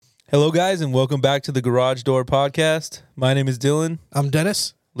Hello, guys, and welcome back to the Garage Door Podcast. My name is Dylan. I'm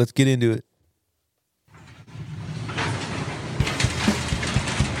Dennis. Let's get into it.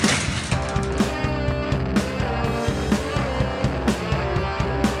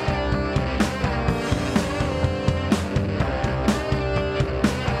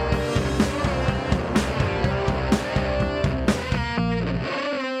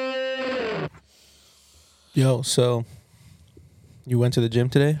 Yo, so you went to the gym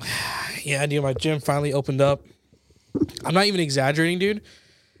today? Yeah, dude, my gym finally opened up. I'm not even exaggerating, dude.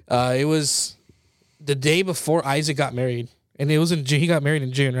 It was the day before Isaac got married, and it was in June. He got married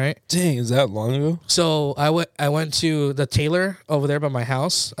in June, right? Dang, is that long ago? So I went to the tailor over there by my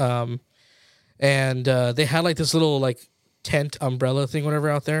house, and they had like this little like tent umbrella thing, whatever,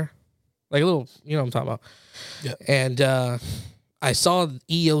 out there, like a little, you know what I'm talking about. Yeah. And I saw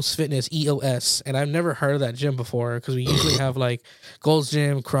EOS Fitness, EOS, and I've never heard of that gym before because we usually have like Gold's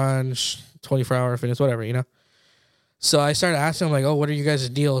Gym, Crunch, 24-hour fitness, whatever, you know? So I started asking them, like, oh, what are you guys'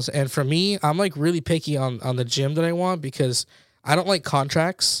 deals? And for me, I'm like really picky on the gym that I want because I don't like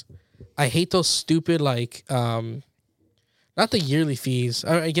contracts. I hate those stupid, like, not the yearly fees.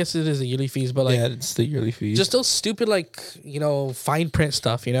 I guess it is the yearly fees, but like, yeah, it's the yearly fees. just those stupid, like, you know, fine print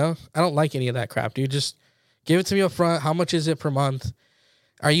stuff, you know? I don't like any of that crap, dude. Just give it to me up front. How much is it per month?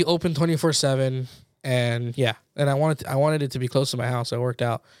 Are you open 24/7? And yeah, and I wanted it to be close to my house. So it worked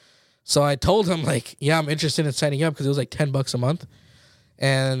out. So I told him, like, yeah, I'm interested in signing up because it was like $10 a month.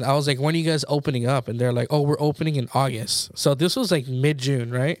 And I was like, when are you guys opening up? And they're like, oh, we're opening in August. So this was like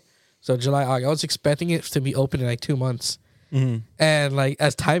mid-June, right? So July, August. I was expecting it to be open in like 2 months. Mm-hmm. And like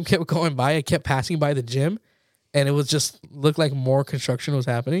as time kept going by, I kept passing by the gym, and it was just looked like more construction was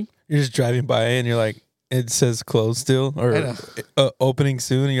happening. You're just driving by and you're like, it says closed still or opening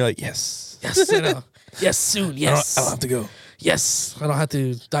soon. And you're like, yes. Yes, I know. Yes, soon. Yes. I don't have to go. Yes, I don't have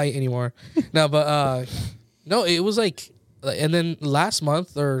to diet anymore. No, but no, it was like, and then last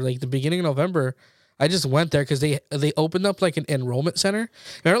month or like the beginning of November, I just went there because they opened up like an enrollment center.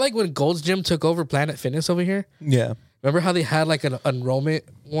 Remember like when Gold's Gym took over Planet Fitness over here? Yeah. Remember how they had like an enrollment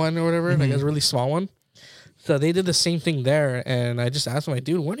one or whatever, like a really small one? So they did the same thing there, and I just asked him, like,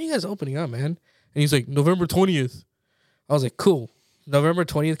 dude, when are you guys opening up, man? And he's like, November 20th. I was like, cool. November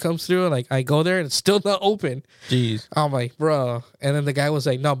 20th comes through, and like I go there and it's still not open. Jeez. I'm like, bro. And then the guy was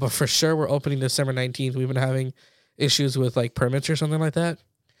like, no, but for sure we're opening December 19th. We've been having issues with like permits or something like that.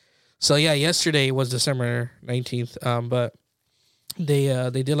 So yeah, yesterday was December 19th. But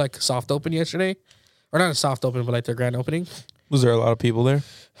they did like a soft open yesterday. Or not a soft open, but like their grand opening. Was there a lot of people there?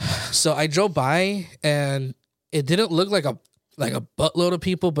 So I drove by and it didn't look like a buttload of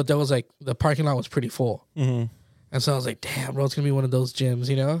people, but there was like the parking lot was pretty full. Mm-hmm. And so I was like, damn, bro, it's going to be one of those gyms,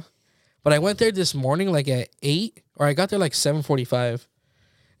 you know? But I went there this morning like at 8, or I got there like 7:45.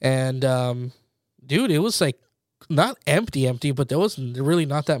 And, dude, it was like not empty, but there was really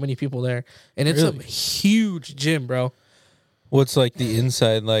not that many people there. And it's a huge gym, bro. What's like the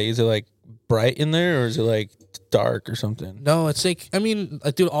inside like? Is it like bright in there or is it like dark or something? No, it's like, I mean,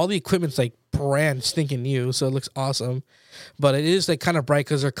 like, dude, all the equipment's like brand stinking new, so it looks awesome. But it is like kind of bright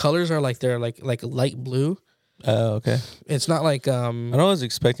because their colors are like they're like light blue. Oh, okay. It's not like I was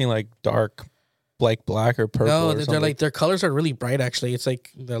expecting like dark, like black or purple. no, or they're something. like their colors are really bright. Actually, it's like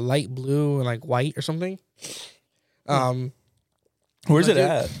the light blue and like white or something. Where's it dude,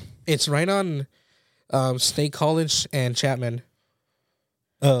 at? It's right on State College and Chapman.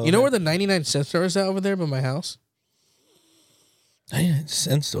 Oh, You know where the 99-cent store is at over there by my house?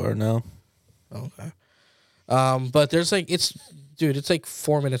 99-cent store? No. Okay. But there's like it's like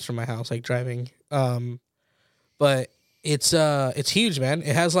 4 minutes from my house, like driving. But it's huge, man.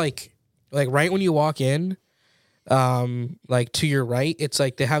 It has like right when you walk in, like to your right, it's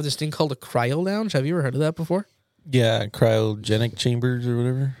like they have this thing called a cryo lounge. Have you ever heard of that before? Yeah, cryogenic chambers or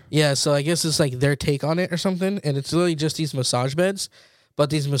whatever. Yeah, so I guess it's like their take on it or something, and it's literally just these massage beds,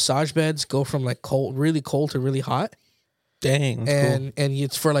 but these massage beds go from like really cold to really hot. Dang, that's cool. And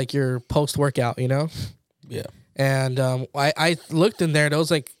it's for like your post workout, you know. Yeah. And I looked in there. There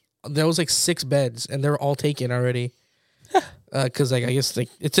was like 6 beds, and they were all taken already. Because like I guess like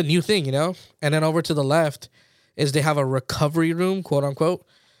it's a new thing, you know. And then over to the left is they have a recovery room, quote unquote,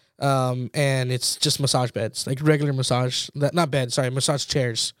 and it's just massage beds, like regular massage, massage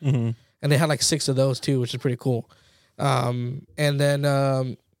chairs. Mm-hmm. And they had like 6 of those too, which is pretty cool. And then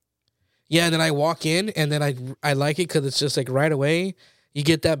then I walk in, and then I like it because it's just like right away. You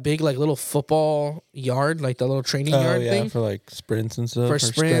get that big like little football yard, like the little training yard thing for like sprints and stuff. for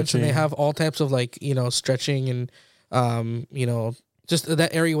sprints, and they have all types of like, you know, stretching and you know, just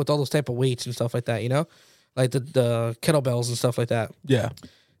that area with all those type of weights and stuff like that, you know, like the kettlebells and stuff like that. Yeah.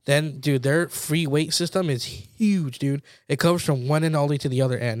 then dude, their free weight system is huge, dude. It covers from one end all the way to the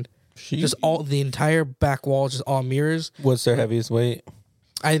other end. Just all the entire back wall, just all mirrors. What's their heaviest weight?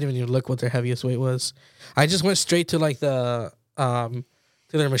 I didn't even look what their heaviest weight was. I just went straight to like the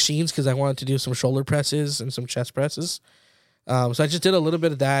to their machines because I wanted to do some shoulder presses and some chest presses. So I just did a little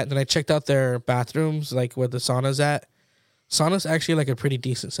bit of that. Then I checked out their bathrooms, like where the sauna's at. Sauna's actually like a pretty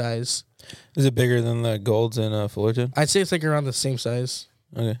decent size. Is it bigger than the Golds in Fullerton? I'd say it's like around the same size.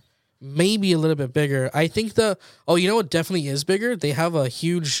 Okay. Maybe a little bit bigger. I think you know what definitely is bigger? They have a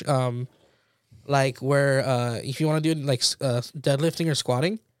huge, like where if you want to do like deadlifting or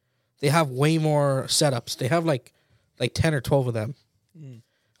squatting, they have way more setups. They have like 10 or 12 of them.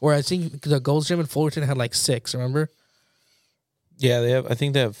 Where I think the Gold's Gym in Fullerton had like 6, remember? Yeah, I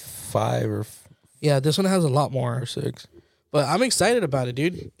think they have 5 Yeah, this one has a lot more. or 6. But I'm excited about it,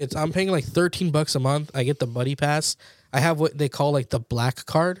 dude. I'm paying like $13 a month. I get the buddy pass. I have what they call like the black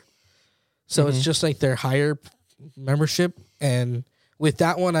card. So it's just like their higher membership. And with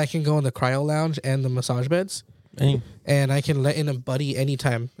that one, I can go in the cryo lounge and the massage beds. Dang. And I can let in a buddy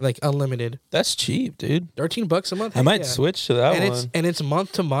anytime, like unlimited. That's cheap, dude. $13 a month. I might switch to that one. It's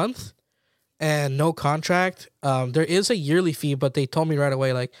month to month and no contract. There is a yearly fee, but they told me right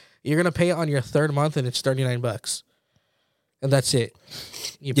away, like, you're going to pay it on your 3rd month and it's $39. And that's it.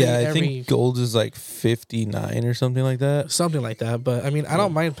 I think Gold's is like 59 or something like that. Something like that. But I mean, I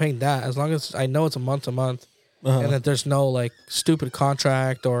don't mind paying that as long as I know it's a month to month and that there's no like stupid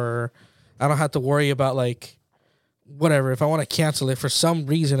contract or I don't have to worry about like whatever. If I want to cancel it for some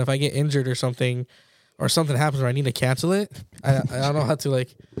reason, if I get injured or something happens where I need to cancel it, I don't have to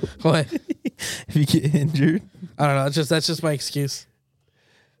like, what? If you get injured? I don't know. That's just my excuse.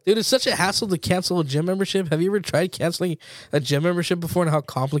 Dude, it's such a hassle to cancel a gym membership. Have you ever tried canceling a gym membership before and how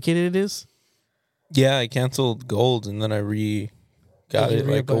complicated it is? Yeah, I canceled Gold and then I got it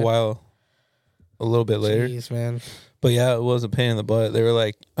like a little bit later. Jeez, man. But yeah, it was a pain in the butt. They were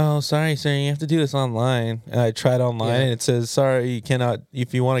like, "Oh, sorry, sir, you have to do this online." And I tried online and it says, "Sorry, you cannot.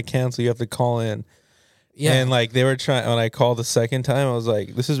 If you want to cancel, you have to call in." Yeah. And like they were trying. When I called the second time, I was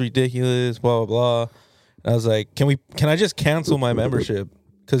like, "This is ridiculous." Blah blah blah. And I was like, "Can I just cancel my membership?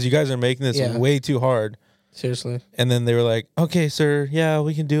 Because you guys are making this way too hard." Seriously. And then they were like, "Okay, sir, yeah,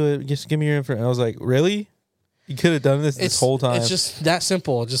 we can do it. Just give me your info." And I was like, "Really? You could have done this whole time." It's just that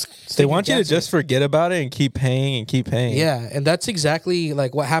simple. They want you to just forget about it and keep paying and keep paying. Yeah, and that's exactly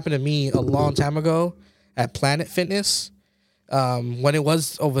like what happened to me a long time ago at Planet Fitness, when it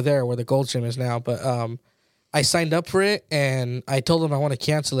was over there where the Gold Gym is now. But I signed up for it and I told them I want to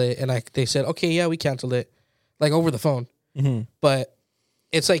cancel it, and they said, "Okay, yeah, we canceled it," like over the phone. Mm-hmm. But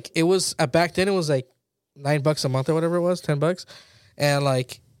it's like it was back then. It was like $9 a month or whatever it was, $10, and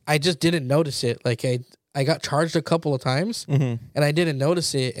like I just didn't notice it. Like I got charged a couple of times, and I didn't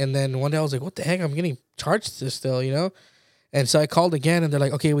notice it. And then one day I was like, "What the heck? I'm getting charged this still, you know?" And so I called again, and they're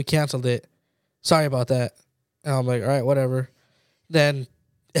like, "Okay, we canceled it. Sorry about that." And I'm like, "All right, whatever." Then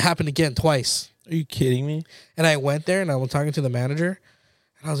it happened again twice. Are you kidding me? And I went there, and I was talking to the manager,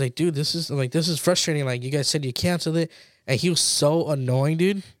 and I was like, "Dude, this is frustrating. Like, you guys said you canceled it." And he was so annoying,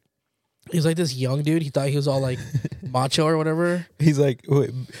 dude. He's like this young dude. He thought he was all like macho or whatever. He's like, "Wait,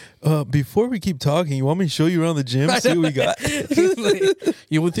 before we keep talking, you want me to show you around the gym, see what we got?" He's like,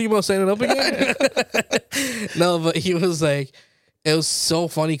 "You would think about signing up again?" No, but he was like, it was so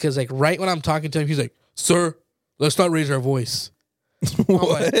funny because like right when I'm talking to him, he's like, "Sir, let's not raise our voice."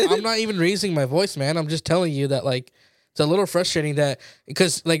 I'm not even raising my voice, man. I'm just telling you that like it's a little frustrating that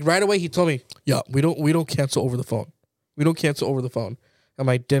because like right away he told me, "Yeah, we don't cancel over the phone. We don't cancel over the phone." I'm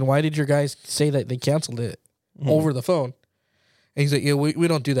like, "Then why did your guys say that they canceled it over the phone?" And he's like, "Yeah, we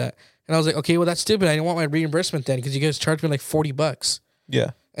don't do that." And I was like, "Okay, well, that's stupid. I didn't want my reimbursement then because you guys charged me like $40.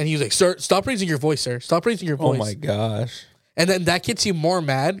 Yeah. And he was like, "Sir, stop raising your voice, sir. Stop raising your voice." Oh, my gosh. And then that gets you more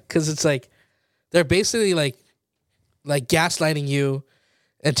mad because it's like they're basically like gaslighting you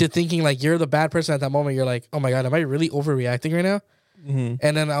into thinking like you're the bad person at that moment. You're like, "Oh, my God, am I really overreacting right now?" Mm-hmm.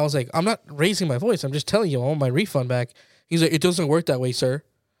 And then I was like, "I'm not raising my voice. I'm just telling you I want my refund back." He's like, "It doesn't work that way, sir."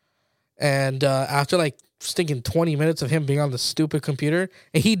 And after like stinking 20 minutes of him being on the stupid computer,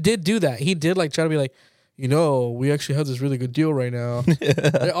 and he did do that. He did like try to be like, "You know, we actually have this really good deal right now."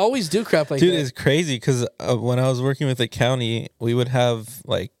 They always do crap like that. Dude, it's crazy because when I was working with the county, we would have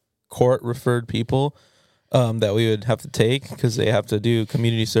like court referred people that we would have to take because they have to do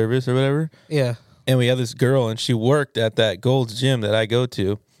community service or whatever. Yeah. And we had this girl, and she worked at that Gold's Gym that I go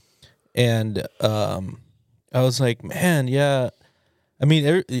to, and I was like, "Man, yeah." I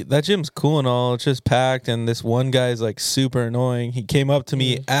mean, that gym's cool and all. It's just packed, and this one guy's like super annoying. He came up to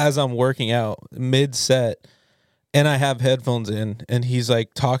me as I'm working out mid-set, and I have headphones in, and he's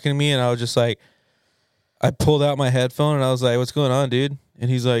like talking to me, and I was just like, I pulled out my headphone, and I was like, "What's going on, dude?" And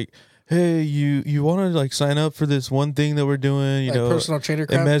he's like, "Hey, you want to like sign up for this one thing that we're doing? You like know, personal trainer it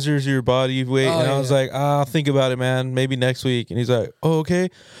crap? measures your body weight." Oh, and I was yeah. like, "I'll think about it, man. Maybe next week." And he's like, "Oh, okay."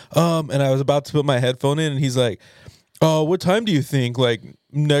 And I was about to put my headphone in, and he's like, "Oh, what time do you think? Like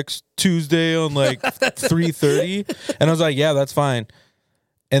next Tuesday on like 3:30?" And I was like, "Yeah, that's fine."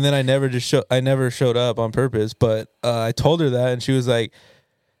 And then I never showed up on purpose, but I told her that, and she was like,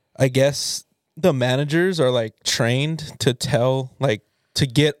 "I guess the managers are like trained to tell like to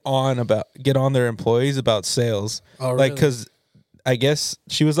get on their employees about sales." Oh, Like, really? because I guess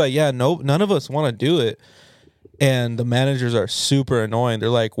she was like, "Yeah, no, none of us want to do it." And the managers are super annoying. They're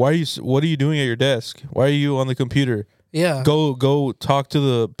like, what are you doing at your desk? Why are you on the computer? Yeah. Go talk to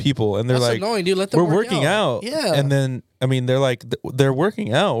the people." And they're That's like, annoying, dude. Let them "We're work working out." Yeah. And then, I mean, they're like, they're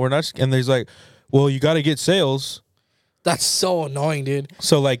working out. We're not, and there's like, "Well, you got to get sales." That's so annoying, dude.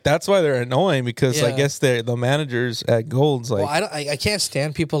 So like, that's why they're annoying, because I Yeah. guess the managers at Gold's like, Well, I can't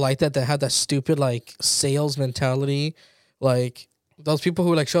stand people like that have that stupid like sales mentality, like those people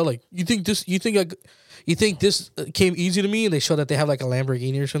who like show like you think this came easy to me, and they show that they have like a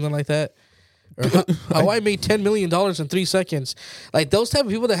Lamborghini or something like that, or how I made $10 million in 3 seconds. Like those type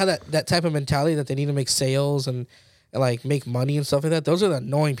of people that have that type of mentality that they need to make sales and like make money and stuff like that. Those are the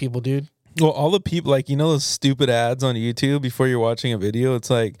annoying people, dude. well, all the people, like, you know, those stupid ads on YouTube before you're watching a video. It's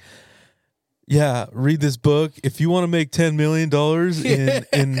like, yeah, read this book if you want to make $10 million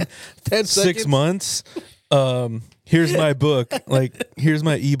in 10 6 seconds. months. Here's my book. Like, here's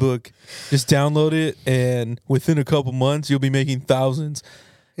my ebook. Just download it, and within a couple months, you'll be making thousands.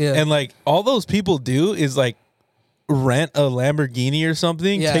 Yeah. And like, all those people do is like rent a Lamborghini or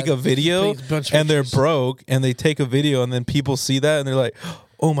something, Yeah, take a video, take a bunch of and they're pictures. broke, and they take a video, and then people see that, and they're like,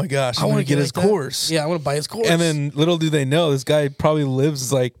 "Oh my gosh, I want wanna to get his like that. course." Yeah, I want to buy his course. And then little do they know, this guy probably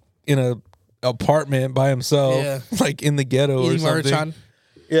lives like in a apartment by himself, Yeah. like in the ghetto or eating something. Maruchan.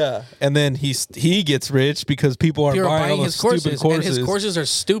 Yeah, and then he gets rich because people are You're buying all buying those his stupid courses, courses. and his courses are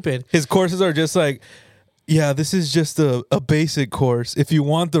stupid. His courses are just like, yeah, this is just a basic course. If you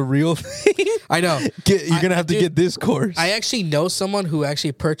want the real thing, I know. you're gonna have to dude, get this course. I actually know someone who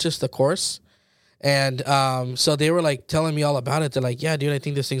actually purchased the course, and so they were like telling me all about it. They're like, "Yeah, dude, I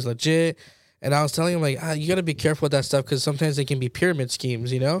think this thing's legit." And I was telling him like, "You got to be careful with that stuff because sometimes they can be pyramid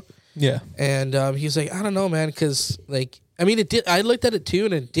schemes, you know." yeah, And he's like, "I don't know, man, because like, I mean, it did. I looked at it too,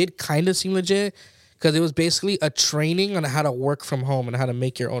 and it did kind of seem legit because it was basically a training on how to work from home and how to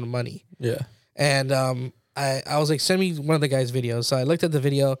make your own money." yeah, And I was like, send me one of the guy's videos. So I looked at the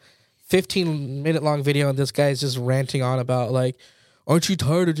video, 15-minute long video, and this guy's just ranting on about like, aren't you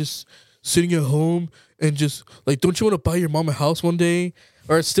tired of just sitting at home and just like, don't you want to buy your mom a house one day?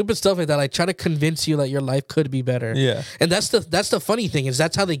 Or stupid stuff like that. Like try to convince you that your life could be better. yeah, And that's the funny thing is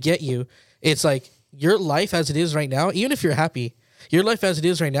that's how they get you. It's like your life as it is right now, even if you're happy, your life as it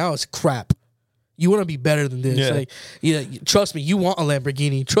is right now is crap. You want to be better than this. Yeah. Like, yeah, trust me, you want a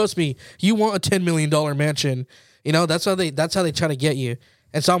Lamborghini. Trust me, you want a $10 million mansion. You know, that's how they try to get you.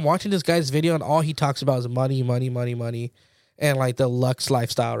 And so I'm watching this guy's video, and all he talks about is money, money, money, money, and like the Lux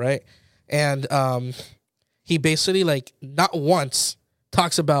lifestyle, right? And he basically like not once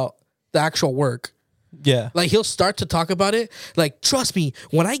talks about the actual work. yeah, Like he'll start to talk about it. Like, trust me,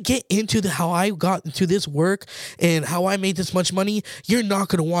 when I get into how I got into this work and how I made this much money, you're not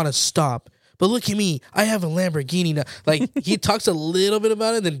gonna want to stop. But look at me, I have a Lamborghini now. Like he talks a little bit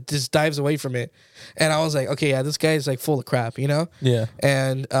about it, then just dives away from it. And I was like, okay, yeah, this guy's like full of crap, you know? yeah,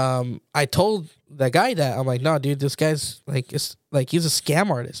 And I told the guy that I'm like, no, dude, this guy's like, it's like he's a scam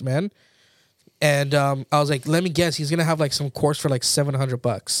artist, man. And I was like, let me guess, he's gonna have like some course for like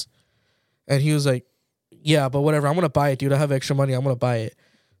 $700. And he was like, yeah, but whatever, I'm gonna buy it, dude. I have extra money, I'm gonna buy it.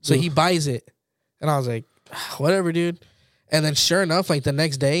 So he buys it, and I was like, whatever, dude. And then sure enough, like the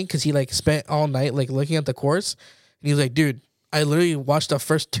next day, because he like spent all night like looking at the course, and he was like, dude, I literally watched the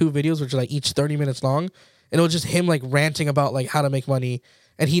first 2 videos, which are like each 30 minutes long, and it was just him like ranting about like how to make money,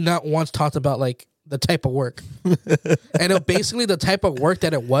 and he not once talked about like the type of work. And it, basically the type of work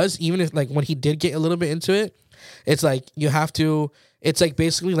that it was, even if like when he did get a little bit into it, it's like you have to, it's like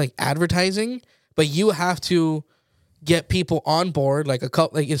basically like advertising, but you have to get people on board, like a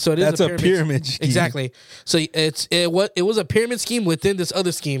couple, like so it is. That's a pyramid scheme. Exactly. So it was a pyramid scheme within this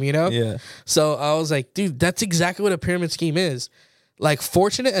other scheme, you know. yeah. So I was like, dude, that's exactly what a pyramid scheme is. Like,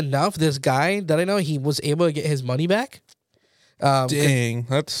 fortunate enough, this guy that I know, he was able to get his money back. Dang,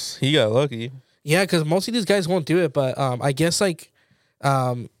 he got lucky. Yeah, because most of these guys won't do it, but I guess like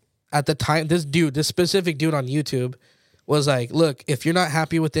at the time, this specific dude on YouTube, was like, look, if you're not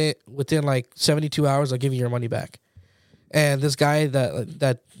happy with it within like 72 hours, I'll give you your money back. And this guy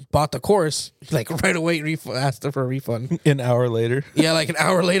that bought the course, like right away asked for a refund. An hour later. Yeah, like an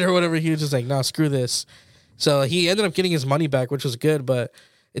hour later or whatever, he was just like, no, screw this. So he ended up getting his money back, which was good. But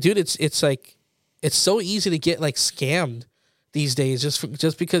dude, it's like, it's so easy to get like scammed these days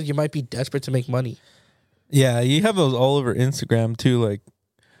just because you might be desperate to make money. Yeah, you have those all over Instagram too, like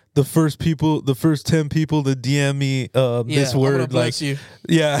the first 10 people to DM me this word, like you.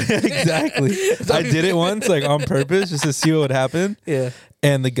 Yeah, exactly. I did it once, like on purpose, just to see what would happen. Yeah.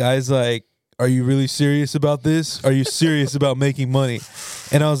 And the guy's like, "Are you really serious about this? Are you serious about making money?"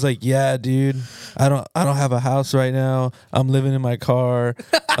 And I was like, "Yeah, dude. I don't have a house right now. I'm living in my car.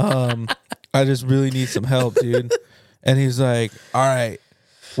 I just really need some help, dude." And he's like, "All right,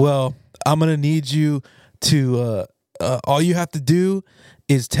 well, I'm gonna need you to all you have to do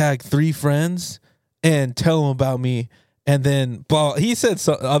is tag 3 friends and tell them about me." And then he said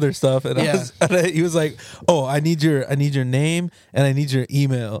some other stuff, and he was like, "Oh, I need your name and I need your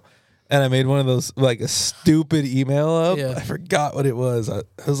email." And I made one of those, like a stupid email up. Yeah. I forgot what it was. It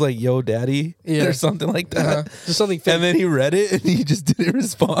was like "Yo, Daddy" or something like that. Just something fake. And then he read it and he just didn't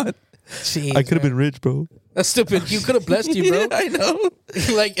respond. Jeez, I could have been rich, bro. That's stupid. You could have blessed you, bro. Yeah, I know.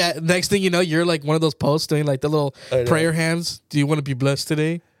 Like next thing you know, you're like one of those posts doing like the little prayer hands. Do you want to be blessed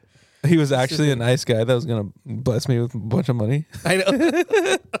today? He was actually a nice guy that was gonna bless me with a bunch of money. I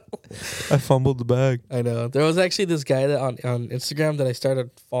know. I fumbled the bag. I know. There was actually this guy that on Instagram that I started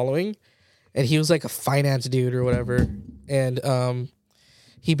following, and he was like a finance dude or whatever. And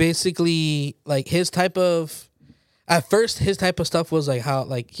he basically like his type of stuff was like how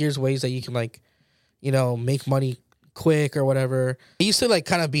like here's ways that you can like, you know, make money quick or whatever. I used to like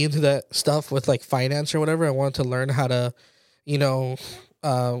kind of be into that stuff with like finance or whatever. I wanted to learn how to, you know,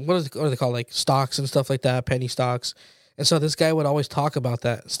 what are they called, like stocks and stuff like that, penny stocks. And so this guy would always talk about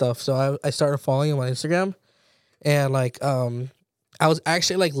that stuff. So I started following him on Instagram, and like I was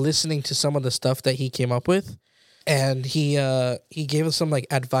actually like listening to some of the stuff that he came up with, and he gave us some like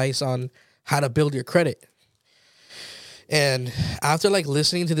advice on how to build your credit. And after like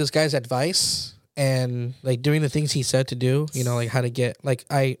listening to this guy's advice and like doing the things he said to do, you know, like how to get like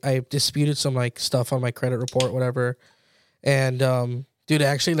I disputed some like stuff on my credit report, whatever. And dude, I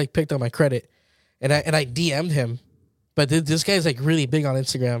actually like picked up my credit, and I DM'd him, but this guy's like really big on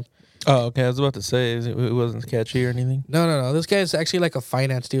Instagram. Oh, okay. I was about to say it wasn't catchy or anything. No. This guy's actually like a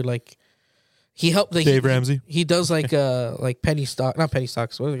finance dude. Like he helped like Dave Ramsey. He does like like penny stock, not penny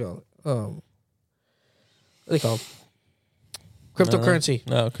stocks. What are they called? What are they called? Cryptocurrency.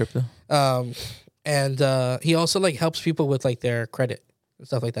 No, crypto. And he also like helps people with like their credit and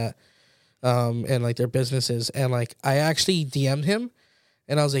stuff like that. And like their businesses. And like I actually DM'd him,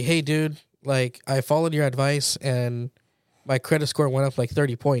 and I was like, "Hey dude, like I followed your advice and my credit score went up like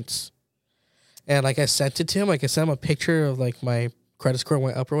 30 points." And like I sent it to him, like I sent him a picture of like my credit score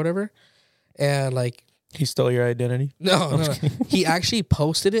went up or whatever. And like he stole your identity? No. He actually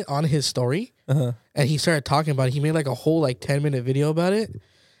posted it on his story, and he started talking about it. He made like a whole like 10-minute video about it,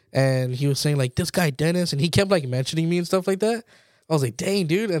 and he was saying like, "This guy Dennis," and he kept like mentioning me and stuff like that. I was like, "Dang,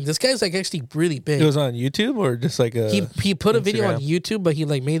 dude!" And this guy's like actually really big. It was on YouTube or just like a he put a video Instagram? on YouTube, but he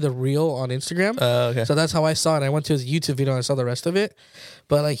like made the reel on Instagram. Okay. So that's how I saw it. I went to his YouTube video and I saw the rest of it.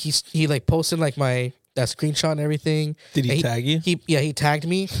 But like he like posted like that screenshot and everything. Did he tag you? He tagged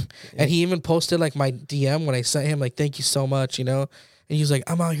me, and he even posted like my DM when I sent him like, "Thank you so much," you know. And he was like,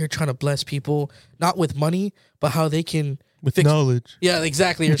 "I'm out here trying to bless people, not with money, but how they can with knowledge." Yeah,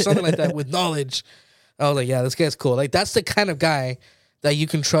 exactly, or something like that with knowledge. I was like, "Yeah, this guy's cool." Like that's the kind of guy that you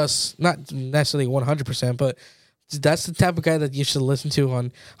can trust, not necessarily 100%, but that's the type of guy that you should listen to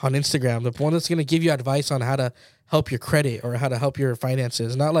on Instagram. The one that's going to give you advice on how to help your credit or how to help your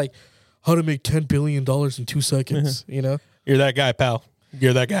finances, not like how to make $10 billion in 2 seconds, you know? You're that guy, pal.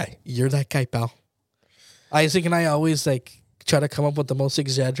 You're that guy. You're that guy, pal. Isaac and I always like try to come up with the most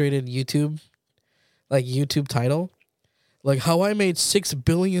exaggerated YouTube title. Like how I made $6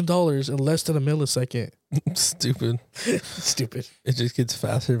 billion in less than a millisecond. Stupid. Stupid. It just gets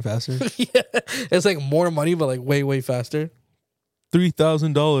faster and faster. Yeah. It's like more money, but like way, way faster.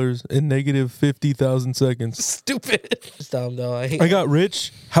 $3,000 in negative 50,000 seconds. Stupid. It's dumb though. I got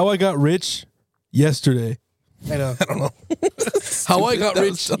rich. How I got rich yesterday. I know. I don't know. How I got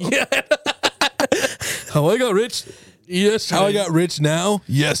rich. Yeah. How I got rich yesterday. How I got rich now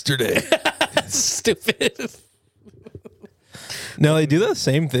yesterday. Stupid. No, they do the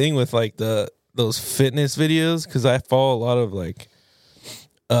same thing with like those fitness videos, because I follow a lot of like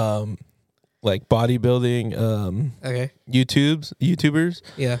bodybuilding okay. YouTubers.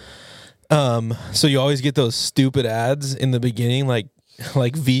 Yeah. So you always get those stupid ads in the beginning, like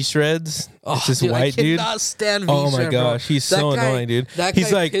V Shreds. It's this white dude. I cannot stand V Oh my Shred, gosh, bro. he's so annoying, dude.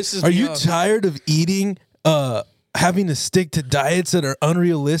 He's guy like, pisses "Are me you off. tired of eating having to stick to diets that are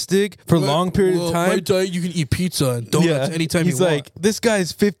unrealistic for long periods of time?" My diet, you can eat pizza and donuts anytime He's you like, want. "This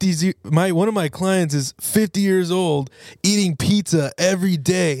guy's 50. One of my clients is 50 years old, eating pizza every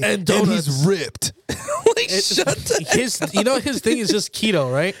day, And donuts. he's ripped." Like, shut the His thing is just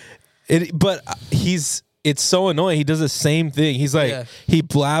keto, right? But it's so annoying. He does the same thing. He's like, he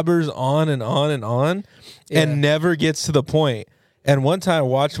blabbers on and on and on and never gets to the point. And one time I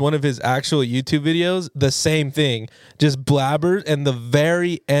watched one of his actual YouTube videos, the same thing, just blabbers. And the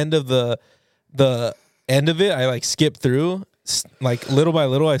very end of the end of it, I like skip through, like little by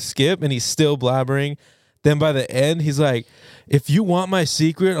little I skip, and he's still blabbering. Then by the end, he's like, "If you want my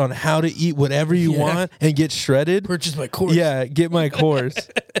secret on how to eat whatever you want and get shredded, Purchase my course." Yeah, get my course."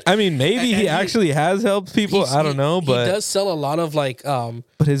 I mean, maybe he actually has helped people. I don't know, but he does sell a lot of like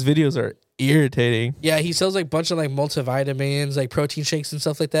but his videos are irritating. Yeah, he sells like a bunch of like multivitamins, like protein shakes and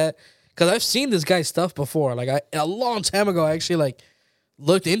stuff like that. Cause I've seen this guy's stuff before. Like a long time ago, I actually like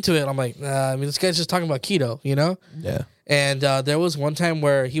looked into it. I'm like, nah, I mean, this guy's just talking about keto, you know? Yeah. And there was one time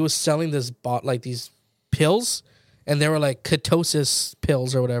where he was selling these pills, and they were like ketosis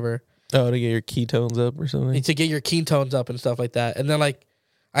pills or whatever. Oh, to get your ketones up or something. To get your ketones up and stuff like that. And then like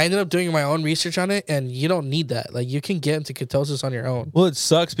I ended up doing my own research on it, and you don't need that. Like you can get into ketosis on your own. Well, it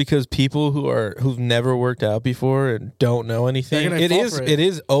sucks because people who've never worked out before and don't know anything, it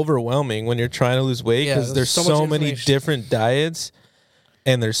is overwhelming when you're trying to lose weight because there's so many different diets.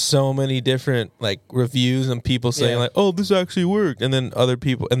 And there's so many different like reviews and people saying like, "Oh, this actually worked," and then other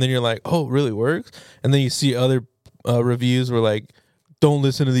people, and then you're like, "Oh, it really works?" And then you see other reviews where like, "Don't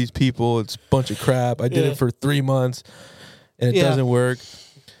listen to these people; it's a bunch of crap. I did it for 3 months, and it doesn't work."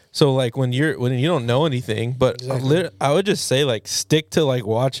 So like when you don't know anything, but I would just say like stick to like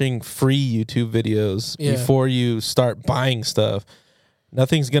watching free YouTube videos before you start buying stuff.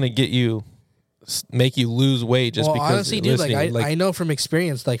 Nothing's gonna make you lose weight just because honestly, dude, like I know from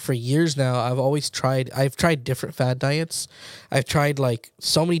experience, like for years now, I've tried different fad diets. I've tried like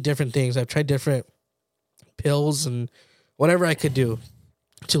so many different things. I've tried different pills and whatever I could do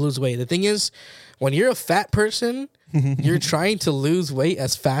to lose weight. The thing is, when you're a fat person, you're trying to lose weight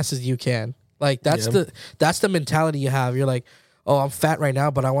as fast as you can. Like that's the mentality you have. You're like, "Oh, I'm fat right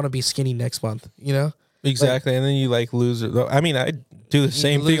now, but I want to be skinny next month," you know? Exactly. And then you like lose it. I mean, I do the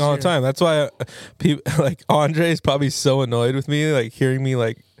same thing all the time. That's why people like Andre is probably so annoyed with me, like hearing me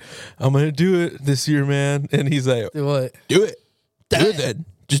like, "I'm going to do it this year, man." And he's like, "Do what? Do it. Do it then.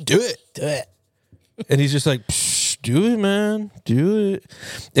 Just do it. Do it." And he's just like, "Do it, man. Do it."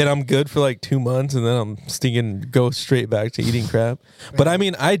 And I'm good for like 2 months, and then I'm go straight back to eating crap. But I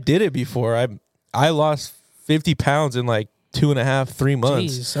mean, I did it before. I lost 50 pounds in like 2.5, 3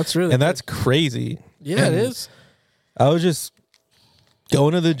 months. Jeez, that's really good. That's crazy. Yeah, it is. I was just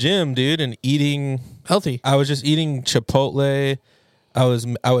going to the gym, dude, and eating healthy. I was just eating Chipotle.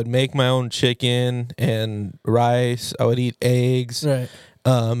 I would make my own chicken and rice. I would eat eggs. Right.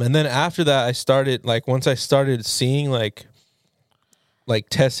 And then after that, I started once I started seeing like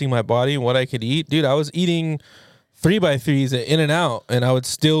testing my body and what I could eat, dude, I was eating 3x3s at In-N-Out, and I would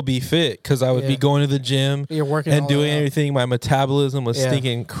still be fit because I would be going to the gym and doing everything. My metabolism was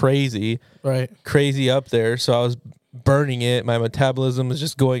stinking crazy, crazy up there. So I was burning it. My metabolism was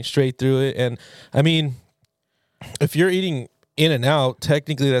just going straight through it. And I mean, if you're eating In-N-Out,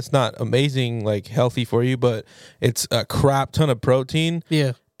 technically that's not amazing, like healthy for you, but it's a crap ton of protein.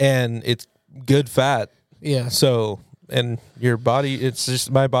 Yeah. And it's good fat. Yeah. So, and your body, it's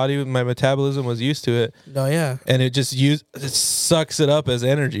just my metabolism was used to it. No, yeah. And it sucks it up as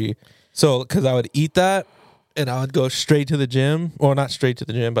energy. So, because I would eat that and I would go straight to the gym, or not straight to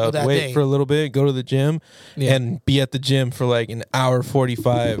the gym, but I would wait for a little bit, go to the gym and be at the gym for like an hour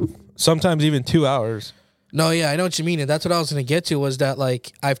 45, sometimes even 2 hours. No, yeah, I know what you mean. And that's what I was going to get to, was that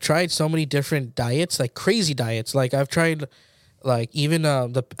like I've tried so many different diets, like crazy diets. Like I've tried like even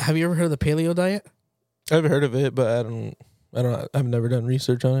have you ever heard of the paleo diet? I've heard of it, but I've never done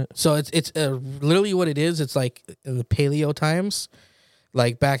research on it. So it's literally what it is. It's like in the paleo times,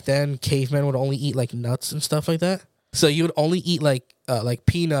 like back then, cavemen would only eat like nuts and stuff like that. So you would only eat like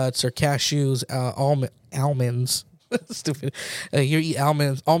peanuts or cashews, almonds. Stupid. You eat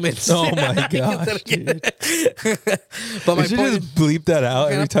almonds. Oh my god! But my should point just bleep that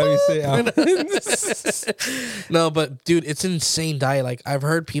out every time you say almonds. No, but dude, it's an insane diet. Like I've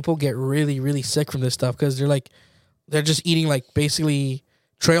heard people get really, really sick from this stuff because they're just eating like basically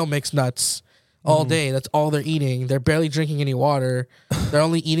trail mix nuts, all day. That's all they're eating. They're barely drinking any water. They're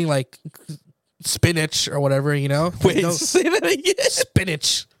only eating like spinach or whatever, you know? Wait, say that again.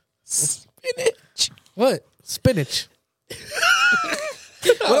 Spinach. Spinach. What? Spinach.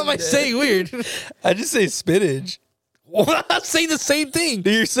 What am I saying weird? I just say spinach. What? I'm saying the same thing.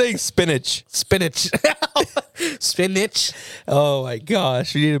 You're saying spinach. Spinach. Spinach. Oh my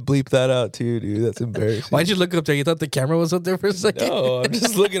gosh. You need to bleep that out too, dude. That's embarrassing. Why'd you look up there? You thought the camera was up there for a second? No, I'm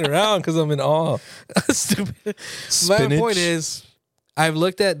just looking around because I'm in awe. Stupid. Spinach. My point is, I've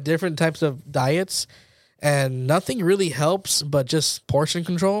looked at different types of diets and nothing really helps but just portion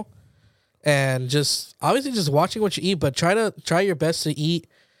control and just obviously just watching what you eat, but try your best to eat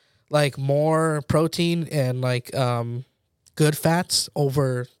like more protein and like good fats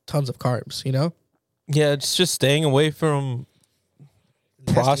over tons of carbs, you know? Yeah, it's just staying away from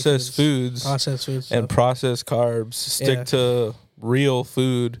processed foods and stuff. processed carbs. Stick to real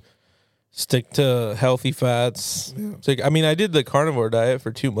food. Stick to healthy fats. Yeah. I mean, I did the carnivore diet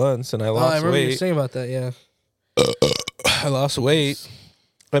for 2 months and I lost weight. I remember you saying about that, yeah. I lost weight.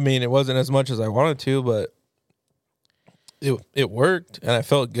 I mean, it wasn't as much as I wanted to, but it worked and I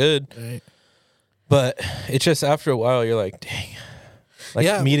felt good. Right. But it's just after a while you're like, dang.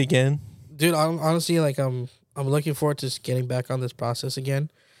 Like meat again. Dude, I'm honestly like I'm looking forward to just getting back on this process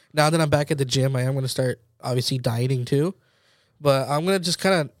again. Now that I'm back at the gym, I am going to start obviously dieting too. But I'm going to just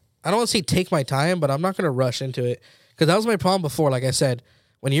kind of, I don't want to say take my time, but I'm not going to rush into it. Because that was my problem before. Like I said,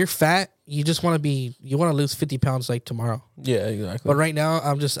 when you're fat, you just want to lose 50 pounds like tomorrow. Yeah, exactly. But right now,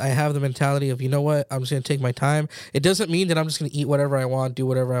 I have the mentality of, you know what, I'm just going to take my time. It doesn't mean that I'm just going to eat whatever I want, do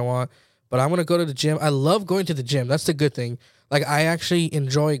whatever I want. But I'm going to go to the gym. I love going to the gym. That's the good thing. Like, I actually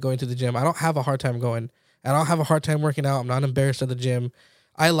enjoy going to the gym. I don't have a hard time going. I don't have a hard time working out. I'm not embarrassed at the gym.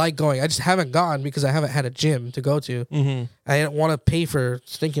 I like going. I just haven't gone because I haven't had a gym to go to. Mm-hmm. I didn't want to pay for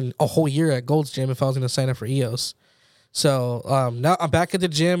thinking a whole year at Gold's Gym if I was going to sign up for EOS. So now I'm back at the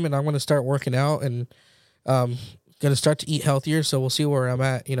gym and I'm going to start working out and going to start to eat healthier. So we'll see where I'm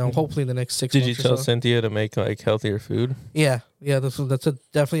at, hopefully in the next 6 months. Did you tell Cynthia to make like healthier food? Yeah. That's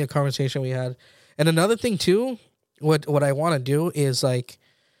definitely a conversation we had. And another thing too, what I want to do is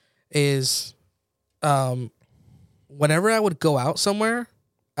whenever I would go out somewhere,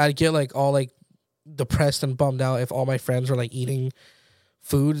 I'd get like all like depressed and bummed out if all my friends were like eating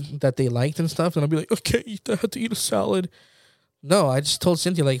food that they liked and stuff, and I'd be like, okay, I have to eat a salad. No, I just told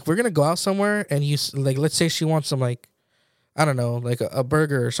Cynthia, like, we're gonna go out somewhere and you like, let's say she wants some like, I don't know, like a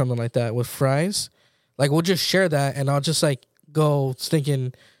burger or something like that with fries. Like, we'll just share that and I'll just like go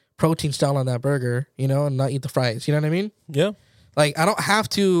stinking protein style on that burger, and not eat the fries. You know what I mean? Yeah. Like, I don't have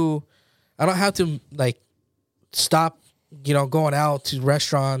to like stop, going out to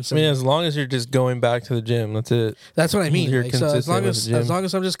restaurants. I mean, as long as you're just going back to the gym, that's it. That's what I mean. You're like, so as long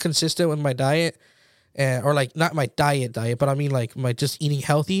as I'm just consistent with my diet, or like not my diet, but I mean like my just eating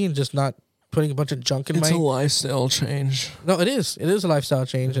healthy and just not putting a bunch of junk in It's a lifestyle change. No, it is. It is a lifestyle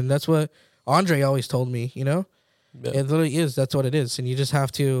change, and that's what Andre always told me. Yeah. It literally is. That's what it is, and you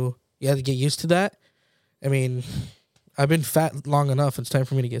have to get used to that. I mean, I've been fat long enough. It's time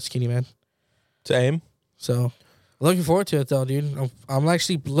for me to get skinny, man. Same. So, looking forward to it, though, dude. I'm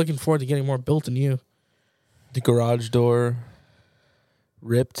actually looking forward to getting more built than you. The garage door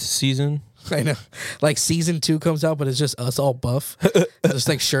ripped season. I know. Like, season 2 comes out, but it's just us all buff. Just,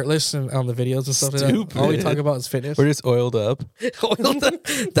 like, shirtless and on the videos and stuff like that. All we talk about is fitness. We're just oiled up. Oiled up?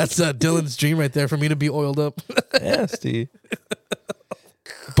 That's Dylan's dream right there, for me to be oiled up. Yeah, Steve.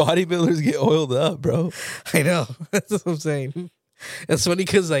 Bodybuilders get oiled up, bro. I know. That's what I'm saying. It's funny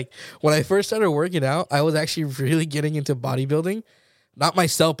because, like, when I first started working out, I was actually really getting into bodybuilding. Not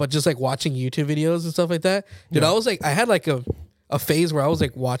myself, but just, like, watching YouTube videos and stuff like that. Dude, I was, like, I had, like, a phase where I was,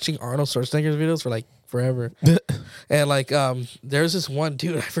 like, watching Arnold Schwarzenegger's videos for, like, forever. And, like, there's this one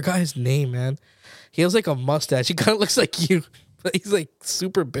dude, I forgot his name, man. He has, like, a mustache. He kind of looks like you, but he's, like,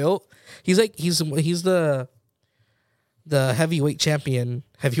 super built. He's, like, he's the heavyweight champion.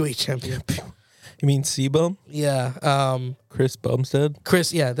 You mean C-Bum? Yeah. Chris Bumstead?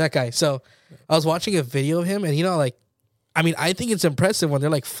 Chris, yeah, that guy. So I was watching a video of him, and like, I mean, I think it's impressive when they're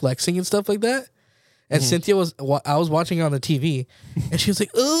like flexing and stuff like that. And Cynthia I was watching it on the TV, and she was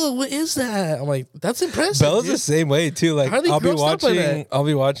like, "Oh, what is that?" I'm like, "That's impressive." Bella's the same way too. Like, I'll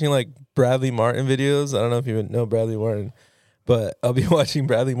be watching like Bradley Martin videos. I don't know if you even know Bradley Martin, but I'll be watching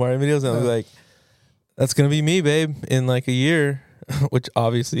Bradley Martin videos, and I'll be like, "That's gonna be me, babe, in like a year." Which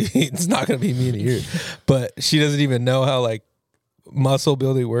obviously it's not gonna be me in a year, but she doesn't even know how like muscle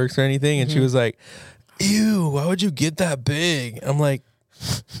building works or anything, and she was like, "Ew, why would you get that big?" I'm like,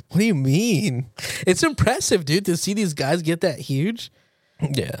 "What do you mean?" It's impressive, dude, to see these guys get that huge.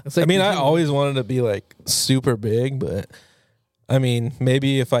 Yeah. It's like I mean, I always wanted to be like super big, but I mean,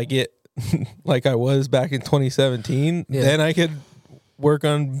 maybe if I get like I was back in 2017, then I could work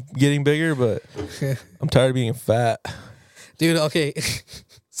on getting bigger, but I'm tired of being fat. Dude, okay.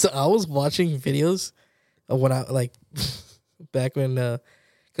 So I was watching videos of when I like back when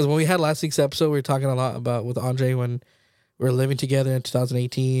because when we had last week's episode, we were talking a lot about with Andre when we were living together in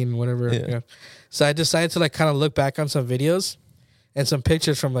 2018, whatever. Yeah. So I decided to like kind of look back on some videos and some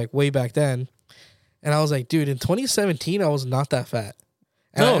pictures from like way back then. And I was like, dude, in 2017, I was not that fat.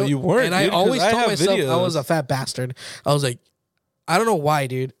 And No, you weren't. And I always told myself videos. I was a fat bastard. I was like, I don't know why,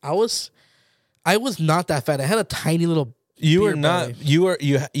 dude. I was not that fat. I had a tiny little. You were beer not. belly. You were.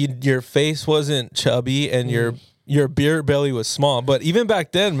 Your face wasn't chubby, and your beer belly was small. But even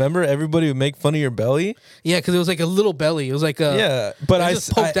back then, remember, everybody would make fun of your belly. Yeah, because it was like a little belly. It was like a But it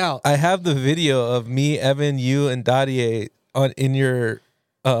just poked out. I have the video of me, Evan, you, and Dadier in your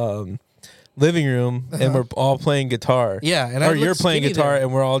living room, and we're all playing guitar. Yeah, and or you're playing guitar,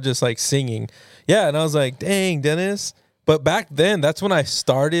 and we're all just like singing. Yeah, and I was like, dang, Dennis. But back then, that's when I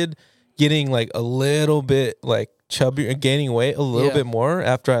started getting like a little bit like chubby, gaining weight a little bit more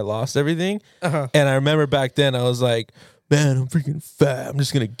after I lost everything. And I remember back then I was like, man, I'm freaking fat. I'm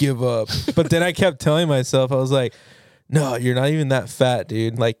just going to give up. But then I kept telling myself, I was like, no, you're not even that fat,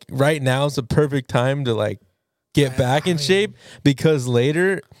 dude. Like right now is the perfect time to like get back in shape, because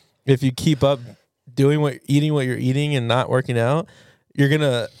later, if you keep up doing eating what you're eating and not working out, you're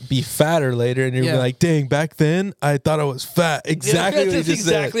gonna be fatter later, and you're gonna be like, dang, back then I thought I was fat. Exactly what you just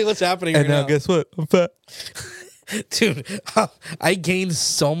exactly said. What's happening And right now guess what? I'm fat. Dude, I gained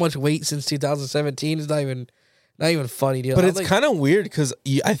so much weight since 2017. It's not even funny, dude. But it's like, kind of weird because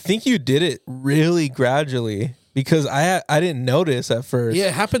I think you did it really gradually, because I didn't notice at first. Yeah,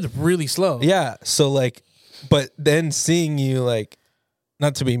 it happened really slow. Yeah, so like, but then seeing you like,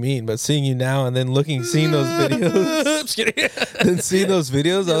 not to be mean, but seeing you now and then seeing those videos, I'm just kidding. then seeing those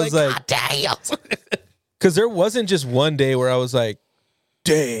videos, I was like, damn. because there wasn't just one day where I was like,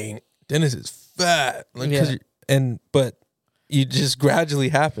 dang, Dennis is fat. Like, but you just gradually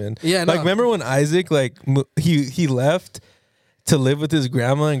happened. Yeah, like remember when Isaac he left to live with his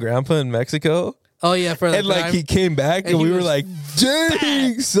grandma and grandpa in Mexico? Oh yeah, for and like he came back and we were like,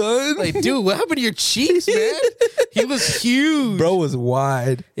 dang, son. Like, dude, what happened to your cheeks, man? He was huge. Bro was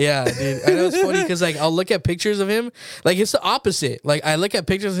wide. Yeah, dude. I know it's funny because like I'll look at pictures of him. Like it's the opposite. Like I look at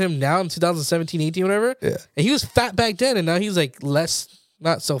pictures of him now in 2017, 18, whatever. Yeah. And he was fat back then, and now he's like less,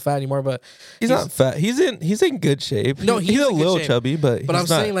 not so fat anymore, but he's not fat. He's in good shape. No, he's a little shape. chubby, but I'm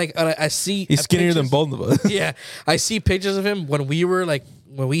saying like I see he's skinnier than both of us. Yeah, I see pictures of him when we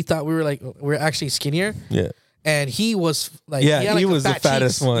thought we were actually skinnier. Yeah. And he was like, he was the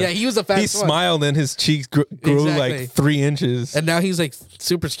fattest cheeks. one. Yeah, he was the fattest one. He smiled and his cheeks grew Exactly. like 3 inches. And now he's like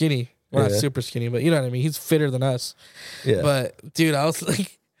super skinny. Well, not Yeah. super skinny, but you know what I mean. He's fitter than us. Yeah. But dude, I was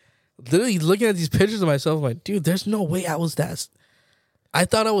like, literally looking at these pictures of myself. I'm like, dude, there's no way I was that. I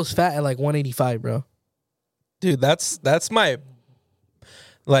thought I was fat at like 185, bro. Dude, that's my,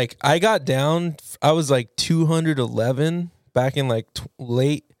 like, I got down. I was like 211 back in like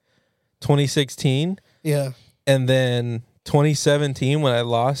late 2016. Yeah. And then 2017, when I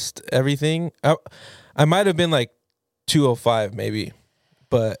lost everything, I might have been like 205 maybe.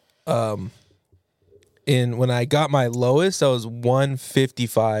 But when I got my lowest, I was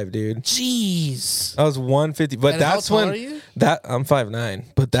 155, dude. Jeez. I was 150. But And that's how tall when are you? I'm 5'9".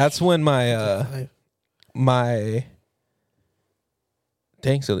 But that's when my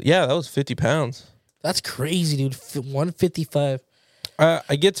dang, so yeah, that was 50 pounds. That's crazy, dude. 155.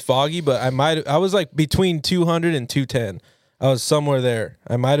 It gets foggy, but I was like between 200 and 210. I was somewhere there.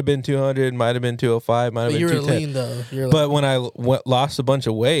 I might have been 200, might have been 205, might have But been you were 210. lean though. You're But when I lost a bunch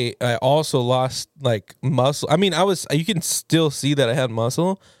of weight, I also lost like muscle. I mean, you can still see that I had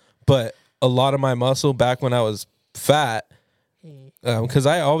muscle, but a lot of my muscle back when I was fat, because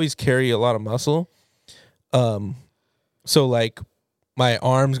I always carry a lot of muscle. So like my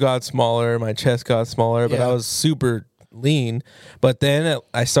arms got smaller, my chest got smaller, but I was super lean. But then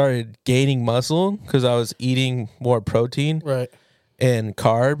I started gaining muscle because I was eating more protein and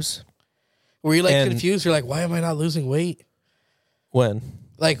carbs. Were you like confused? You're like, why am I not losing weight? When?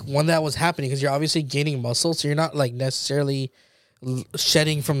 Like when that was happening, because you're obviously gaining muscle, so you're not like necessarily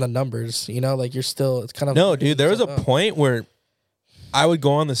shedding from the numbers. You know, like you're still. It's kind of no, dude. There was a point where I would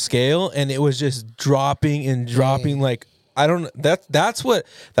go on the scale and it was just dropping and dropping. Like I don't. That's what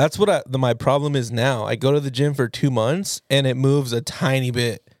my problem is now. I go to the gym for 2 months and it moves a tiny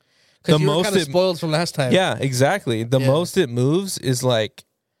bit. Because you were kind of spoiled from last time. Yeah, exactly. The most it moves is like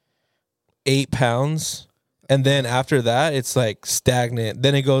 8 pounds. And then after that, it's like stagnant.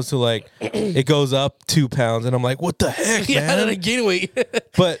 Then it goes to like, it goes up 2 pounds. And I'm like, what the heck, Yeah, man? then I gain weight.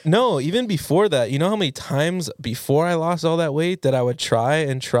 But no, even before that, you know how many times before I lost all that weight that I would try,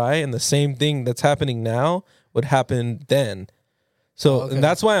 and the same thing that's happening now would happen then. So and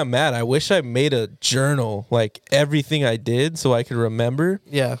that's why I'm mad. I wish I made a journal, like everything I did so I could remember.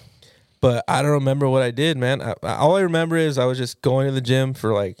 Yeah. But I don't remember what I did, man. All I remember is I was just going to the gym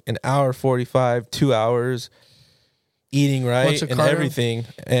for like an hour 45, 2 hours, eating right and everything.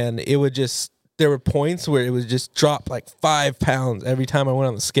 And it would just, there were points where it would just drop like 5 pounds every time I went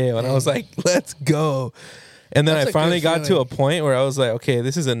on the scale. And I was like, let's go. And then I finally got to a point where I was like, okay,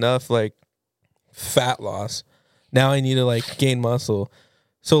 this is enough like fat loss. Now I need to like gain muscle.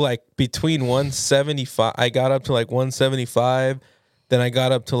 So like between 175, I got up to like 175. Then I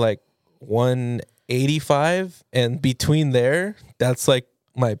got up to like 185, and between there, that's like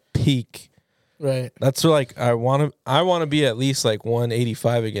my peak. Right. That's where like I want to be at least like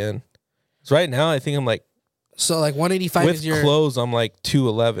 185 again. So right now I think I'm like, so like 185 with is your clothes I'm like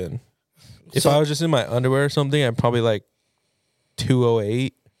 211. If I was just in my underwear or something, I'm probably like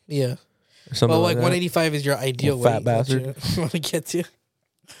 208. Yeah. Or something well, like that. 185 is your ideal weight. Fat bastard. Want to get to?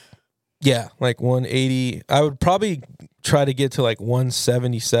 Yeah, like 180. I would probably try to get to like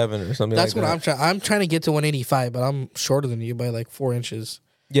 177 or something. That's like what that. I'm trying. I'm trying to get to 185, but I'm shorter than you by like 4 inches.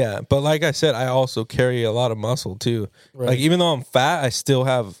 Yeah, but like I said, I also carry a lot of muscle too. Right. Like even though I'm fat, I still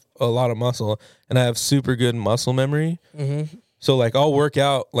have a lot of muscle, and I have super good muscle memory. Mm-hmm. So like I'll work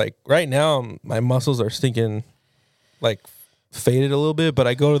out. Like right now, my muscles are stinking, like faded a little bit. But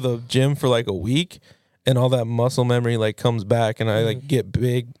I go to the gym for like a week, and all that muscle memory like comes back, and I like get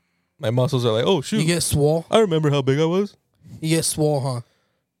big. My muscles are like, oh shoot, You get swole. I remember how big I was. You get swole, huh?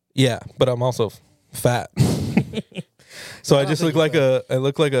 Yeah, but I'm also fat. So I just look like I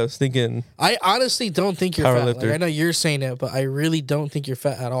look like a stinking. I honestly don't think you're fat. Powerlifter. Like, I know you're saying it, but I really don't think you're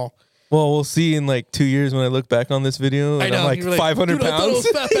fat at all. Well, we'll see in like 2 years when I look back on this video. And I'm like 500 "Dude, I thought I was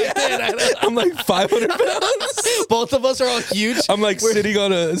pounds. fat back then." I know. I'm like 500 pounds. Both of us are all huge. I'm like sitting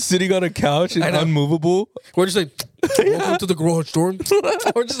on a couch and unmovable. We're just like, welcome to the garage door.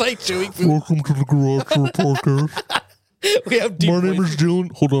 We're just like chewing food. Welcome to the Garage Door Podcast. We have deep voices.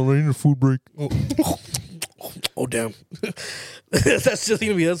 Dylan. Hold on, I need a food break. Oh damn. That's just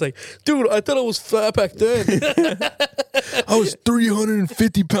gonna be us like, dude, I thought I was fat back then. I was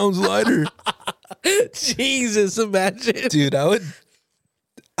 350 pounds lighter. Jesus, imagine. Dude, I would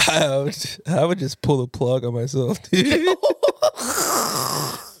just pull the plug on myself, dude.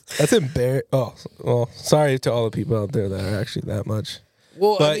 That's embarrassing. Oh, well, sorry to all the people out there that are actually that much.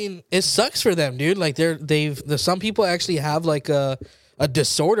 Well, But- I mean, it sucks for them, dude. Like some people actually have like a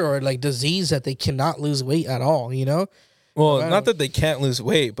disorder or like disease that they cannot lose weight at all, you know? Well, not that they can't lose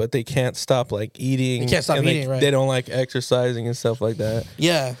weight, but they can't stop like eating. They can't stop and eating, right. They don't like exercising and stuff like that.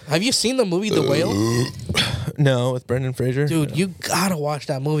 Yeah. Have you seen the movie The Whale? No, with Brendan Fraser. Dude, you gotta watch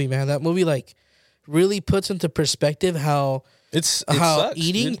that movie, man. That movie like really puts into perspective how it sucks,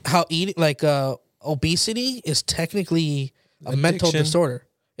 eating dude. like obesity is technically a mental Addiction. disorder.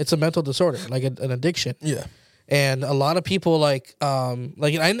 It's a mental disorder, like an addiction. Yeah. And a lot of people I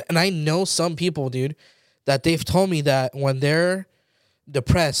know some people, dude, that they've told me that when they're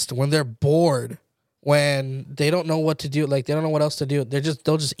depressed, when they're bored, when they don't know what to do, like they don't know what else to do,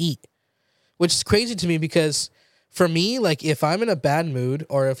 they'll just eat. Which is crazy to me because for me, like if I'm in a bad mood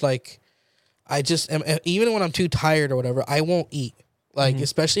or if like I just am, even when I'm too tired or whatever, I won't eat. Like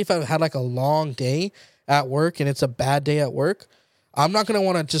especially if I've had like a long day at work and it's a bad day at work, I'm not gonna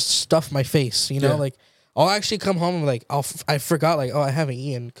want to just stuff my face, you know, Yeah. like I'll actually come home and like I forgot like, oh, I haven't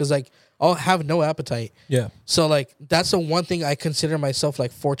eaten because like I'll have no appetite. Yeah. So like that's the one thing I consider myself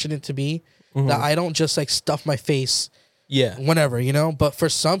like fortunate to be that I don't just like stuff my face Yeah. whenever, you know. But for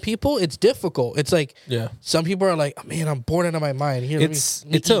some people, it's difficult. It's like Yeah. some people are like, oh, man, I'm bored out of my mind. Here,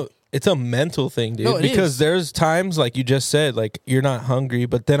 It's a mental thing, dude. No, it because is. there's times like you just said, like you're not hungry,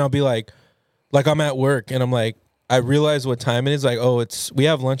 but then I'll be like I'm at work and I'm like, I realize what time it is. Like, oh, we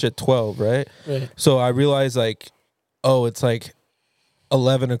have lunch at 12, right? Right. So I realize like, oh, it's like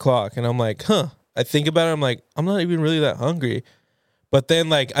 11 o'clock, and I'm like, huh. I think about it. I'm like, I'm not even really that hungry. But then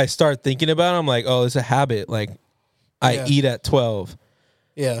like I start thinking about it. I'm like, oh, it's a habit. Like I eat at 12.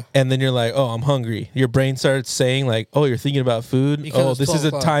 Yeah. And then you're like, oh, I'm hungry. Your brain starts saying like, oh, you're thinking about food. Because Oh, it's this is 12 a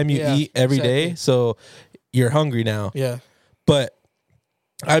o'clock. time you Yeah, eat every day, exactly. so you're hungry now. Yeah. But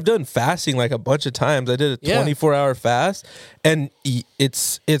I've done fasting like a bunch of times. I did a Yeah. 24-hour fast, and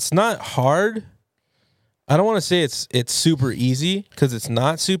it's not hard. I don't want to say it's super easy because it's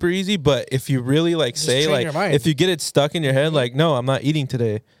not super easy. But if you really train your mind. if you get it stuck in your head, like, no, I'm not eating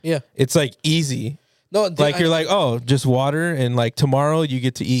today. Yeah. It's like easy. No, like you're like, oh, just water, and like tomorrow you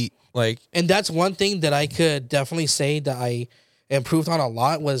get to eat. Like, and that's one thing that I could definitely say that I improved on a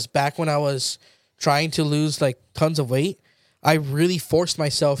lot was back when I was trying to lose like tons of weight. I really forced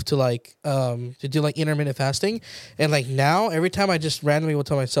myself to like to do like intermittent fasting, and like now every time I just randomly will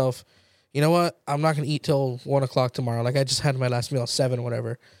tell myself, you know what, I'm not gonna eat till 1 o'clock tomorrow. Like I just had my last meal at 7 or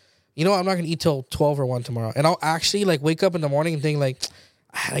whatever. You know what, I'm not gonna eat till 12 or 1 tomorrow, and I'll actually like wake up in the morning and think like,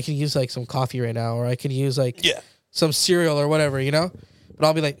 I can use like some coffee right now, or I can use like some cereal or whatever, you know. But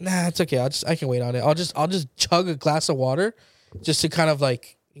I'll be like, nah, it's okay. I can wait on it. I'll just chug a glass of water, just to kind of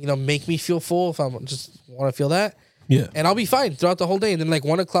like, you know, make me feel full if I just want to feel that. yeah, And I'll be fine throughout the whole day. And then like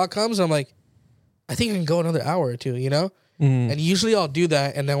 1 o'clock comes, I'm like, I think I can go another hour or two, you know? And usually I'll do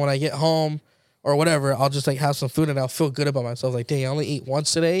that. And then when I get home or whatever, I'll just like have some food and I'll feel good about myself. Like, dang, I only ate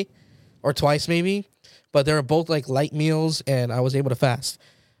once today or twice maybe. But they were both like light meals and I was able to fast.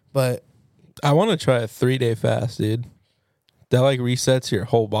 But I want to try a 3-day fast, dude. That like resets your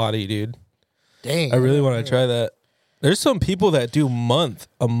whole body, dude. dang. I really want to try that. There's some people that do a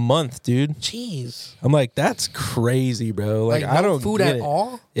month, dude. Jeez. I'm like, that's crazy, bro. Like I no don't food get at it.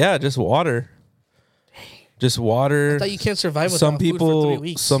 all? Yeah, just water. Just water. I thought you can't survive without some food for 3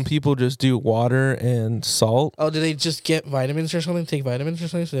 weeks. Some people just do water and salt. Oh, do they just get vitamins or something? Take vitamins or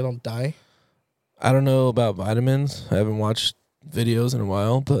something so they don't die? I don't know about vitamins. I haven't watched videos in a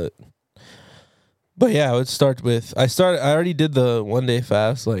while, but yeah, I would start with I already did the 1-day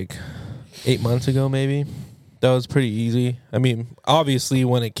fast like 8 months ago maybe. That was pretty easy. I mean, obviously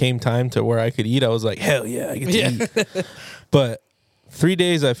when it came time to where I could eat, I was like, hell yeah, I get to eat. But 3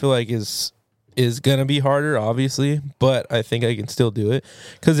 days I feel like is gonna be harder, obviously, but I think I can still do it.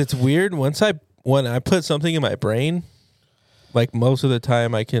 Cause it's weird when I put something in my brain, like most of the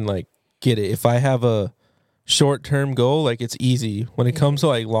time I can like get it. If I have a short term goal, like it's easy. When it comes to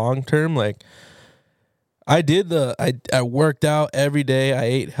like long term, like I worked out every day. I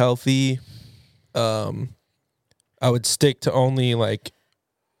ate healthy. I would stick to only like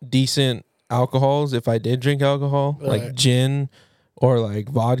decent alcohols if I did drink alcohol, like gin or like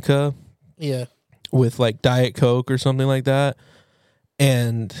vodka. Yeah. With like Diet Coke or something like that.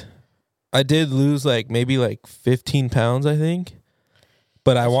 And I did lose like maybe like 15 pounds, I think.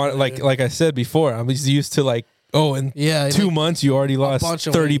 But I want like I said before, I was used to like, oh, in 2 months you already lost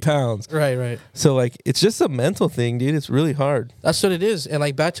 30 pounds. Right. So like it's just a mental thing, dude. It's really hard. That's what it is. And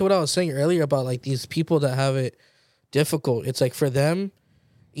like back to what I was saying earlier about like these people that have it difficult. It's like for them,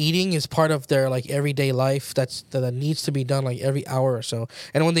 eating is part of their like everyday life that needs to be done like every hour or so.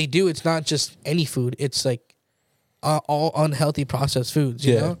 And when they do, it's not just any food. It's like all unhealthy processed foods,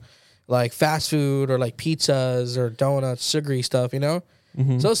 you know? Like fast food or like pizzas or donuts, sugary stuff, you know?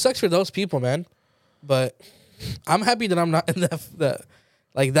 So it sucks for those people, man. But I'm happy that I'm not in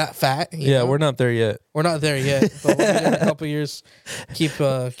that fat. You know? We're not there yet. We're not there yet, but we'll be there in a couple years. Keep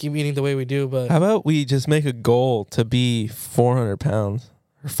eating the way we do. But how about we just make a goal to be 400 pounds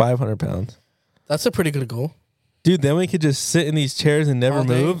or 500 pounds? That's a pretty good goal, dude. Then we could just sit in these chairs and never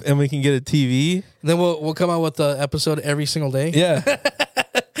move, and we can get a TV. And then we'll come out with the episode every single day. Yeah,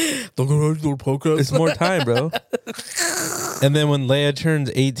 it's more time, bro. And then when Leia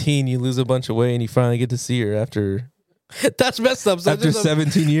turns 18, you lose a bunch of weight, and you finally get to see her after. That's messed up. So after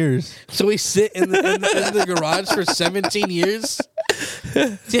 17 years. So we sit in the garage for 17 years?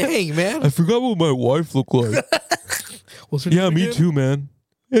 Dang, man. I forgot what my wife looked like. Yeah, me again? Too, man.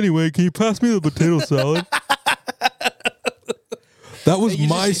 Anyway, can you pass me the potato salad? That was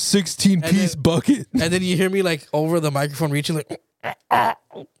my 16-piece bucket. And then you hear me like over the microphone reaching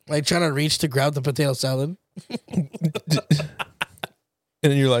like trying to reach to grab the potato salad.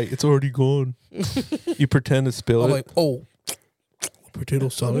 And then you're like, it's already gone. You pretend to spill it. Like, oh, potato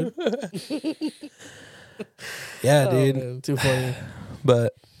salad. Yeah, dude. Man, too funny.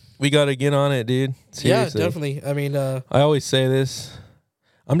 But we got to get on it, dude. Seriously. Yeah, definitely. I mean, I always say this.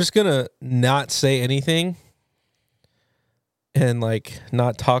 I'm just going to not say anything and like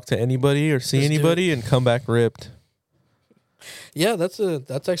not talk to anybody or see anybody and come back ripped. Yeah, that's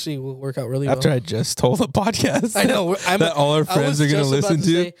actually will work out really well. After I just told the podcast, I know that all our friends are gonna listen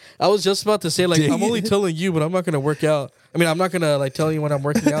to. I was just about to say like I'm only telling you, but I'm not gonna work out. I mean, I'm not gonna like tell you when I'm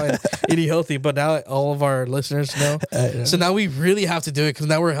working out and eating healthy. But now all of our listeners know. So now we really have to do it because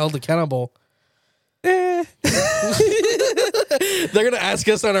now we're held accountable. They're gonna ask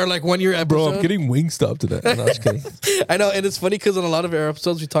us on our like 1 year episode. Bro, I'm getting Wingstop today. No, I'm just kidding. I know, and it's funny because in a lot of our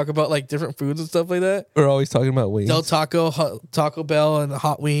episodes we talk about like different foods and stuff like that. We're always talking about wings. Del Taco, Taco Bell, and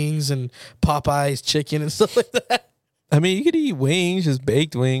hot wings, and Popeyes chicken and stuff like that. I mean, you could eat wings, just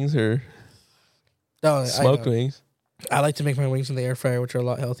baked wings or smoked wings. I like to make my wings in the air fryer, which are a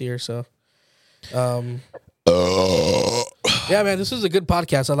lot healthier. So Yeah, man, this was a good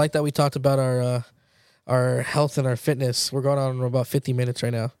podcast. I like that we talked about our health and our fitness. We're going on about 50 minutes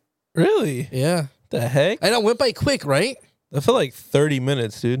right now. Really? Yeah. The heck? I know, went by quick, right? I feel like 30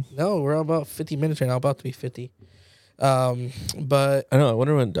 minutes, dude. No, we're about 50 minutes right now. About to be 50. But I know. I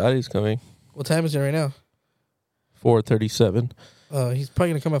wonder when Daddy's coming. what time is it right now? 4:37. He's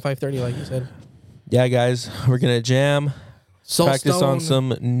probably gonna come at 5:30, like you said. Yeah, guys, we're gonna jam. Practice on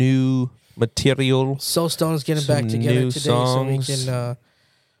some new material. Soulstone is getting back together today, so we can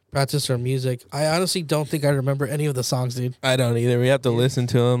practice our music. I honestly don't think I remember any of the songs, dude. I don't either. We have to listen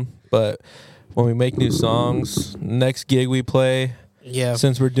to them, but when we make new songs, next gig we play. Yeah.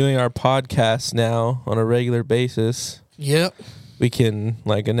 Since we're doing our podcast now on a regular basis. Yep. We can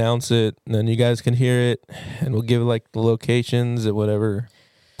like announce it, and then you guys can hear it, and we'll give like the locations at whatever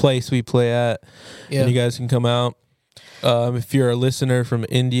place we play at, and you guys can come out. If you're a listener from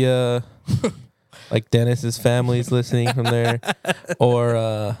India, like Dennis's family's listening from there,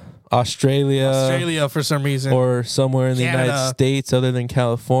 or Australia for some reason, or somewhere in the Canada. United States other than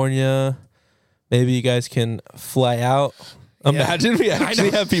California, maybe you guys can fly out. Imagine we actually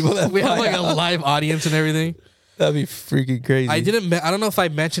have people that we fly have like out. a live audience and everything. That'd be freaking crazy. I don't know if I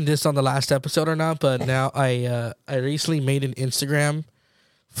mentioned this on the last episode or not, but now I recently made an Instagram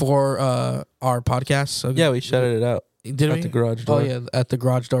for our podcast. So yeah, we shouted it out. Did we? At the Garage Door. Oh yeah, at the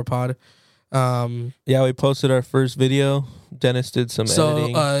Garage Door Pod. Yeah, we posted our first video. Dennis did some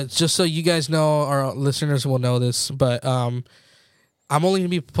editing. So just so you guys know, our listeners will know this, but I'm only gonna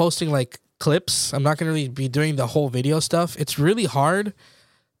be posting like clips. I'm not gonna really be doing the whole video stuff. It's really hard.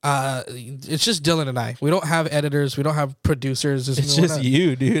 It's just Dylan and I. We don't have editors. We don't have producers. It's just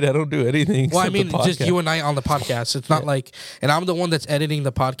you, dude. I don't do anything. Well, I mean, the just podcast. you and I on the podcast. It's not like, and I'm the one that's editing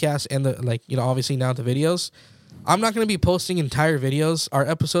the podcast and the obviously now the videos. I'm not going to be posting entire videos. Our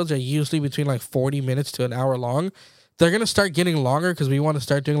episodes are usually between like 40 minutes to an hour long. They're going to start getting longer because we want to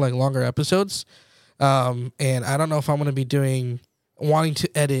start doing like longer episodes. And I don't know if I'm going to be wanting to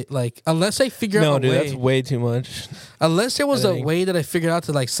edit, like, unless I figure out a dude, way. that's way too much. Unless there was editing. a way that I figured out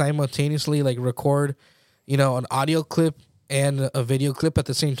to like simultaneously like record, an audio clip and a video clip at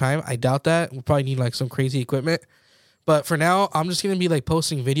the same time. I doubt that. We'll probably need like some crazy equipment. But for now, I'm just gonna be like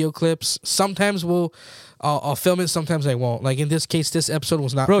posting video clips. Sometimes I'll film it. Sometimes I won't. Like in this case, this episode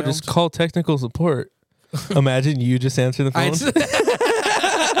was not. Bro, filmed. just call technical support. Imagine you just answer the phone.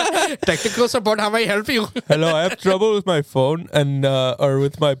 Technical support. How may I help you? Hello, I have trouble with my phone and or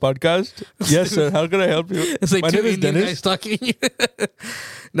with my podcast. Yes, sir. How can I help you? It's like my two name is Indian Dennis. guys talking.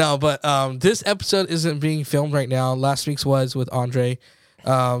 No, but this episode isn't being filmed right now. Last week's was with Andre.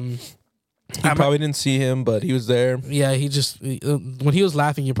 You probably didn't see him, but he was there. Yeah, he just when he was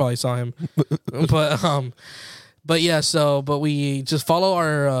laughing, you probably saw him. But yeah, but we just follow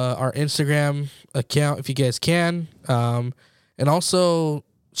our Instagram account if you guys can, and also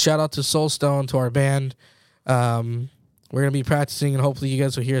shout out to Soulstone, to our band. We're gonna be practicing, and hopefully you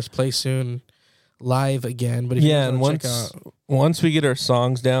guys will hear us play soon live again. But if Yeah, you and guys wanna check out, once we get our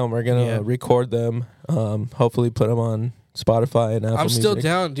songs down, we're gonna record them. Hopefully, put them on Spotify and Apple I'm still Music.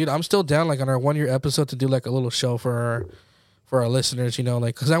 down, dude. I'm still down, like on our 1 year episode, to do like a little show for our listeners,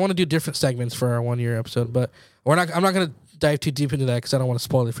 like because I want to do different segments for our 1 year episode, but I'm not gonna dive too deep into that because I don't want to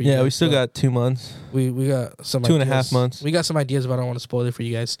spoil it for you. Yeah, guys, we still but got 2 months. we got some 2.5 ideas. months. We got some ideas, but I don't want to spoil it for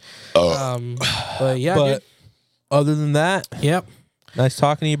you guys. But yeah, But other than that, dude. Yep. nice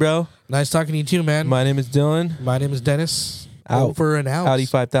talking to you, bro. Nice talking to you too, man. My name is Dylan. My name is Dennis. Out. Over and out. Audi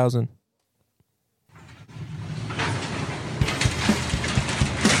 5000.